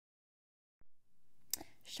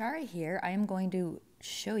Shari here. I am going to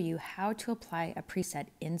show you how to apply a preset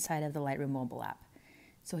inside of the Lightroom mobile app.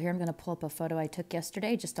 So here I'm going to pull up a photo I took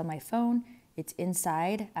yesterday just on my phone. It's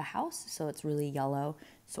inside a house, so it's really yellow.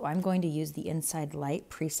 So I'm going to use the Inside Light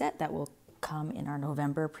preset that will come in our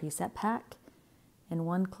November preset pack. In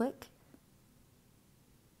one click,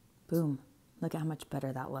 boom, look at how much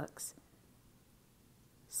better that looks.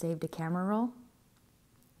 Save to camera roll.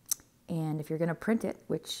 And if you're going to print it,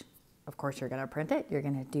 which of course you're going to print it, you're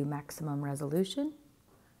going to do maximum resolution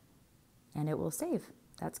and it will save.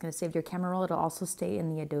 That's going to save your camera roll. It'll also stay in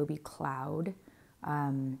the Adobe Cloud,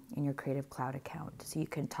 in your Creative Cloud account. So you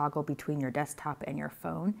can toggle between your desktop and your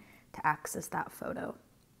phone to access that photo.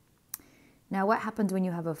 Now what happens when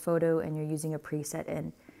you have a photo and you're using a preset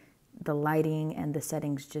and the lighting and the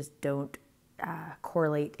settings just don't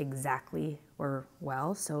correlate exactly or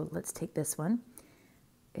well? So let's take this one.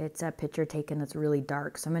 It's a picture taken that's really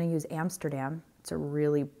dark. So I'm going to use Amsterdam. It's a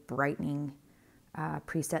really brightening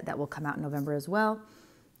preset that will come out in November as well.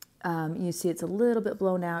 You see it's a little bit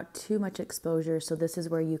blown out, too much exposure. So this is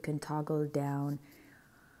where you can toggle down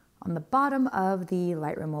on the bottom of the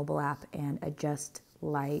Lightroom mobile app and adjust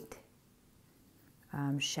light,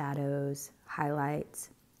 shadows, highlights,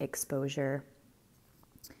 exposure,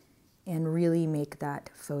 and really make that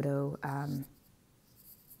photo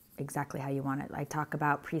exactly how you want it. I talk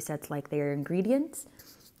about presets like they're ingredients,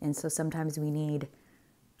 and so sometimes we need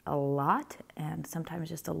a lot and sometimes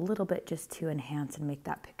just a little bit just to enhance and make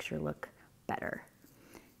that picture look better.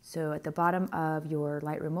 So at the bottom of your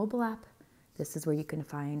Lightroom mobile app, this is where you can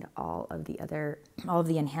find all of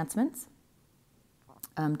the enhancements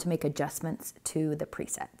to make adjustments to the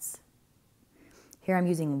presets. Here I'm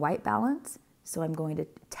using white balance, so I'm going to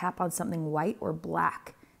tap on something white or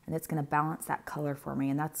black, and it's going to balance that color for me.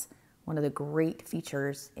 And that's one of the great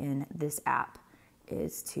features in this app,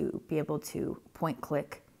 is to be able to point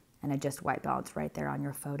click and adjust white balance right there on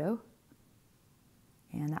your photo.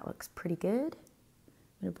 And that looks pretty good.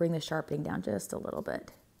 I'm going to bring the sharpening down just a little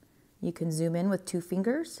bit. You can zoom in with 2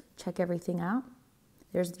 fingers, check everything out.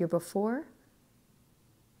 There's your before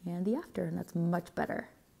and the after, and that's much better.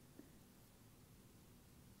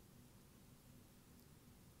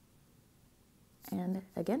 And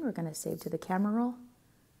again, we're going to save to the camera roll,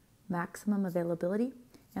 maximum availability,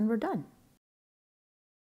 and we're done.